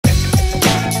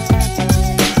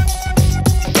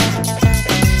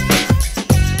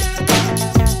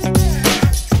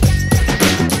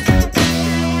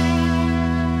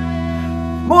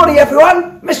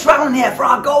yet for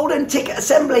our golden ticket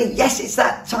assembly? Yes, it's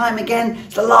that time again.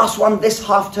 It's the last one this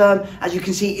half term. As you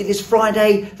can see, it is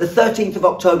Friday, the 13th of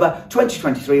October,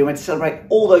 2023. We're going to celebrate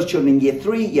all those children in Year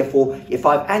 3, Year 4, Year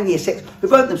 5 and Year 6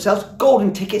 who've earned themselves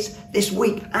golden tickets this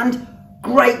week. And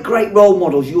great role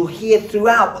models. You'll hear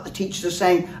throughout what the teachers are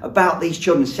saying about these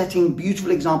children, setting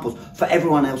beautiful examples for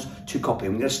everyone else to copy.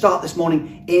 We're going to start this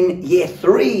morning in Year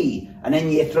 3. And in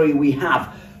Year 3 we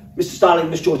have Mr. Starling,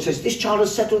 Miss George says, this child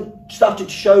has started to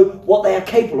show what they are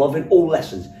capable of in all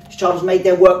lessons. This child has made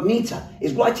their work neater,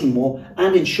 is writing more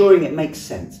and ensuring it makes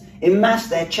sense. In maths,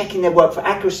 they're checking their work for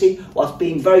accuracy whilst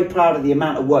being very proud of the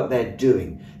amount of work they're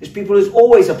doing. This pupil is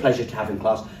always a pleasure to have in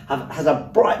class, has a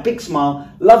bright, big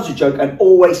smile, loves a joke and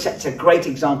always sets a great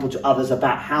example to others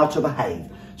about how to behave.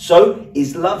 So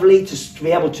it's lovely to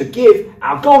be able to give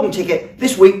our golden ticket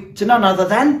this week to none other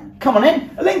than, come on in,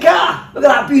 Alinka. Look at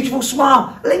that beautiful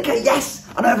smile. Alinka, yes.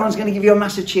 I know everyone's going to give you a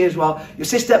massive cheer as well. Your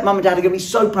sister, mum and dad are going to be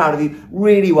so proud of you.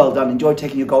 Really well done. Enjoy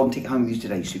taking your golden ticket home with you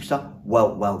today, you superstar.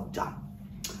 Well done.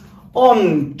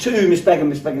 On to Miss Begum.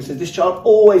 Miss Begum says, this child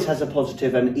always has a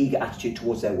positive and eager attitude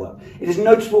towards their work. It is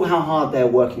noticeable how hard they are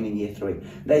working in Year 3.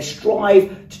 They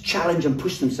strive to challenge and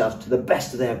push themselves to the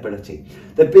best of their ability.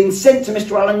 They've been sent to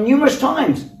Mr. Allen numerous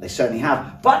times. They certainly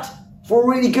have, but for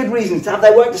really good reasons, to have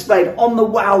their work displayed on the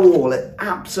wow wall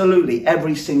absolutely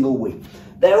every single week.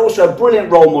 They're also a brilliant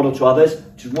role model to others,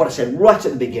 which is what I said right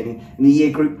at the beginning in the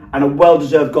year group, and a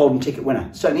well-deserved golden ticket winner.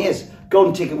 Certainly is.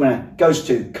 Golden ticket winner goes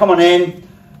to, come on in,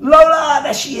 Lola,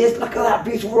 there she is. Look at that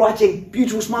beautiful writing,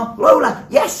 beautiful smile. Lola,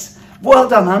 yes. Well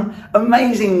done, hon.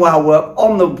 Amazing wow work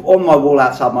on my wall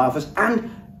outside my office.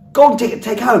 And golden ticket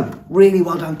take home. Really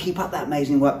well done. Keep up that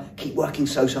amazing work. Keep working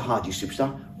so hard, you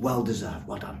superstar. Well deserved.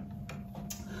 Well done.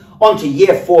 On to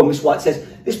Year 4, Miss White says,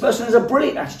 this person has a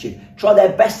brilliant attitude. Try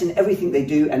their best in everything they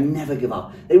do and never give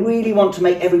up. They really want to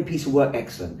make every piece of work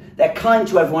excellent. They're kind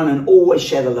to everyone and always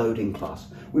share the load in class.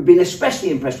 We've been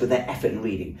especially impressed with their effort in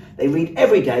reading. They read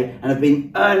every day and have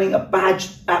been earning a badge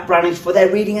at Brownings for their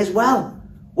reading as well.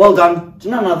 Well done to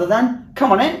none other than,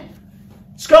 come on in,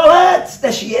 Scarlett.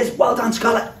 There she is. Well done,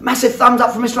 Scarlett. Massive thumbs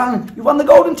up from Mr. Allen. You won the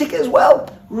golden ticket as well.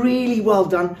 Really well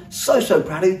done. So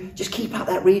proud of you. Just keep up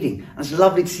that reading. And it's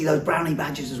lovely to see those Brownie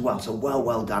badges as well. So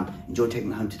well done. Enjoy taking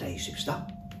them home today, you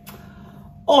superstar.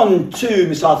 On to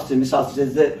Miss Arthurton. Miss Arthurton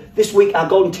says that this week our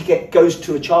golden ticket goes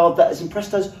to a child that has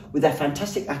impressed us with their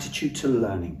fantastic attitude to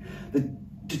learning. The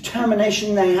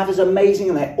determination they have is amazing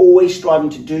and they're always striving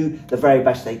to do the very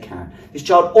best they can. This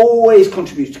child always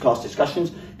contributes to class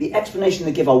discussions. The explanation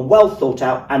they give are well thought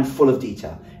out and full of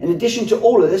detail. In addition to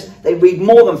all of this, they read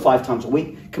more than 5 times a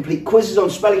week, complete quizzes on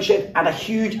spelling sheet, and a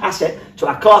huge asset to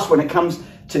our class when it comes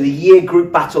to the year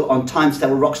group battle on Times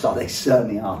Table Rockstar. They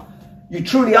certainly are. You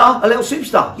truly are a little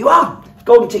superstar. You are.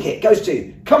 Golden ticket goes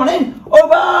to, come on in,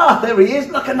 Oba! There he is.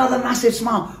 Look, another massive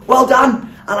smile. Well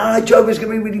done. And I know Joba's going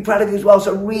to be really proud of you as well.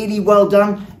 So really well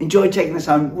done. Enjoy taking this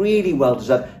home. Really well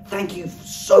deserved. Thank you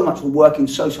so much for working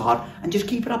so hard. And just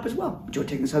keep it up as well. Enjoy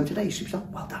taking this home today, superstar.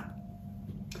 Well done.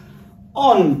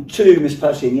 On to Miss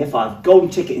Percy in Year 5. Golden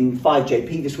ticket in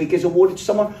 5JP this week is awarded to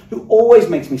someone who always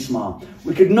makes me smile.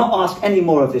 We could not ask any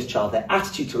more of this child. Their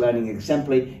attitude to learning is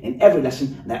exemplary in every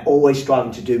lesson, and they're always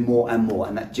striving to do more and more,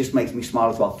 and that just makes me smile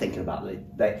as well thinking about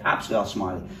it. They absolutely are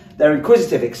smiling. They're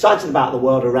inquisitive, excited about the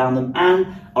world around them,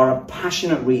 and are a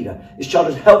passionate reader. This child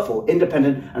is helpful,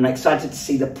 independent, and I'm excited to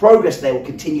see the progress they will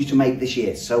continue to make this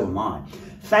year. So am I.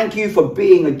 Thank you for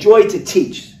being a joy to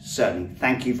teach. Certainly,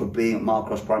 thank you for being at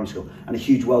Marlcross Primary School. And a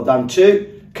huge well done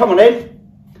too. Come on in.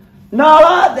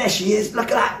 Nala, there she is. Look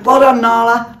at that. Well done,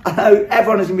 Nala. I know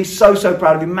everyone is going to be so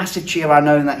proud of you. Massive cheer, I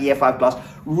know, in that Year 5 class.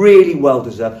 Really well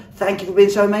deserved. Thank you for being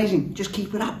so amazing. Just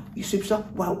keep it up, you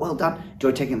superstar. Well done.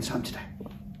 Enjoy taking this home today.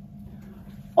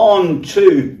 On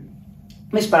to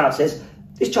Miss Barrett says,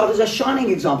 this child is a shining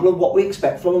example of what we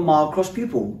expect from a Marlcross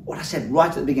pupil. What I said right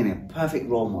at the beginning, a perfect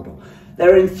role model.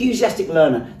 They're an enthusiastic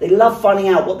learner. They love finding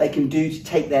out what they can do to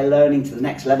take their learning to the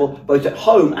next level, both at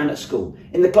home and at school.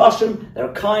 In the classroom,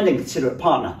 they're a kind and considerate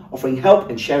partner, offering help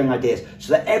and sharing ideas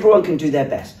so that everyone can do their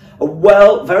best.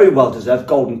 A very well-deserved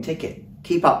golden ticket.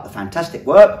 Keep up the fantastic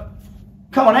work.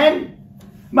 Come on in.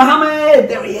 Mohammed,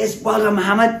 there he is. Well done,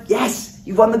 Mohammed. Yes,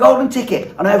 you've won the golden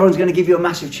ticket. I know everyone's going to give you a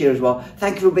massive cheer as well.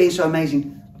 Thank you for being so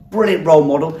amazing. Brilliant role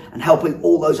model and helping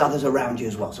all those others around you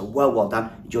as well. So well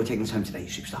done. Enjoy taking this home today, you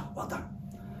superstar. Well done.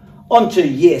 On to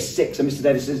Year 6, and Mr.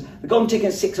 Davis says, the golden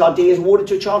ticket 6RD is awarded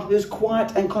to a child who is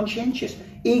quiet and conscientious,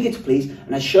 eager to please,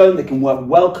 and has shown they can work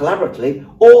well collaboratively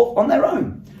or on their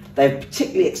own. They have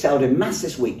particularly excelled in maths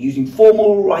this week, using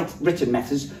formal written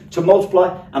methods to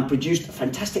multiply and produced a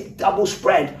fantastic double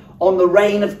spread on the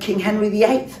reign of King Henry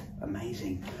VIII.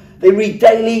 Amazing. They read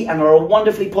daily and are a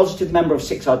wonderfully positive member of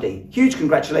 6RD. Huge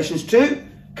congratulations to,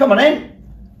 come on in,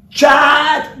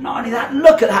 Chad. Not only that,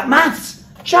 look at that maths.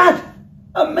 Chad,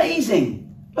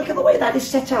 amazing. Look at the way that is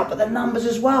set up, but the numbers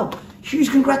as well.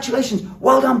 Huge congratulations.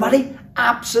 Well done, buddy.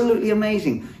 Absolutely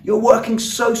amazing. You're working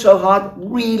so hard.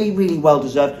 Really, really well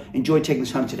deserved. Enjoy taking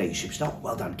this home today. You should stop.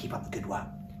 Well done. Keep up the good work.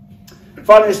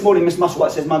 Finally this morning, Miss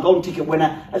Musselwhite says, my golden ticket winner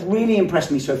has really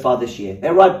impressed me so far this year. They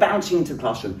arrive bouncing into the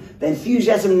classroom. Their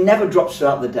enthusiasm never drops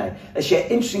throughout the day. They share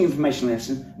interesting information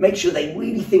lessons, make sure they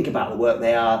really think about the work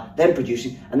they are then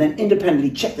producing, and then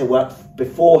independently check their work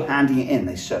before handing it in.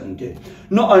 They certainly do.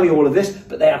 Not only all of this,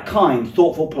 but they are kind,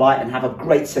 thoughtful, polite, and have a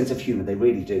great sense of humour. They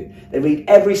really do. They read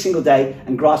every single day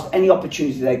and grasp any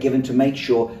opportunity they're given to make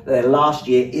sure that their last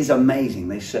year is amazing.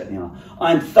 They certainly are.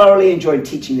 I am thoroughly enjoying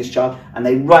teaching this child, and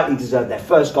they rightly deserve their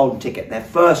first golden ticket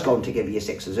of year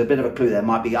 6. There's a bit of a clue, there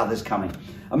might be others coming.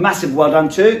 A massive well done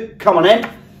to, come on in,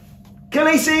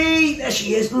 Khaleesi. There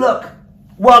she is, look.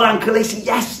 Well done, Khaleesi.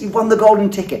 Yes, you've won the golden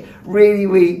ticket. Really,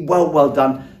 really well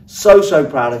done. So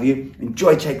proud of you.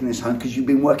 Enjoy taking this home because you've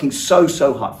been working so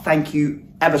hard. Thank you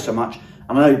ever so much.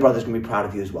 And I know your brother's going to be proud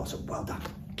of you as well. So well done.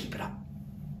 Keep it up.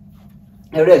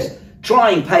 There it is.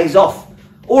 Trying pays off.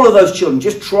 All of those children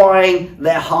just trying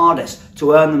their hardest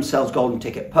to earn themselves golden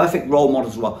ticket. Perfect role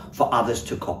models as well for others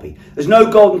to copy. There's no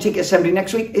golden ticket assembly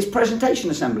next week. It's presentation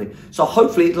assembly. So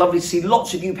hopefully it's lovely to see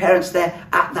lots of you parents there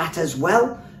at that as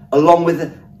well, along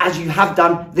with as you have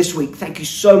done this week. Thank you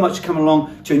so much for coming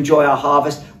along to enjoy our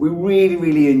harvest. We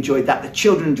really enjoyed that. The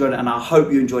children enjoyed it, and I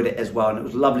hope you enjoyed it as well. And it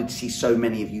was lovely to see so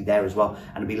many of you there as well.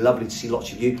 And it'd be lovely to see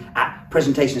lots of you at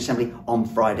presentation assembly on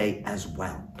Friday as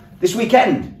well. This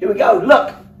weekend, here we go.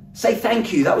 Look, say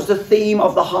thank you. That was the theme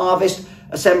of the harvest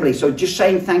assembly. So just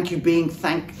saying thank you, being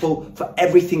thankful for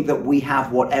everything that we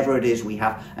have, whatever it is we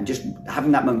have, and just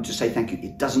having that moment to say thank you.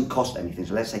 It doesn't cost anything,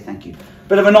 so let's say thank you.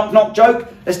 Bit of a knock-knock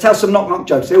joke. Let's tell some knock-knock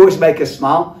jokes. They always make us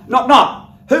smile.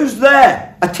 Knock-knock. Who's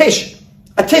there? A Tish.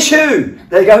 A Tish who?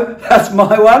 There you go. That's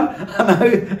my one. I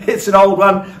know it's an old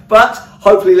one, but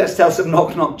hopefully let's tell some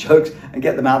knock-knock jokes and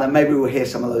get them out there. Maybe we'll hear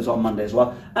some of those on Monday as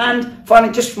well. And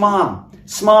finally, just smile.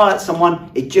 Smile at someone,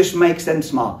 it just makes them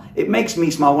smile. It makes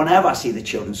me smile whenever I see the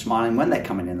children smiling when they're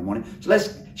coming in the morning. So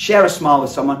let's share a smile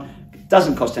with someone. It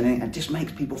doesn't cost anything and just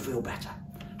makes people feel better.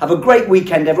 Have a great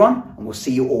weekend, everyone, and we'll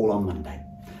see you all on Monday.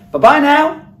 Bye-bye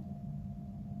now.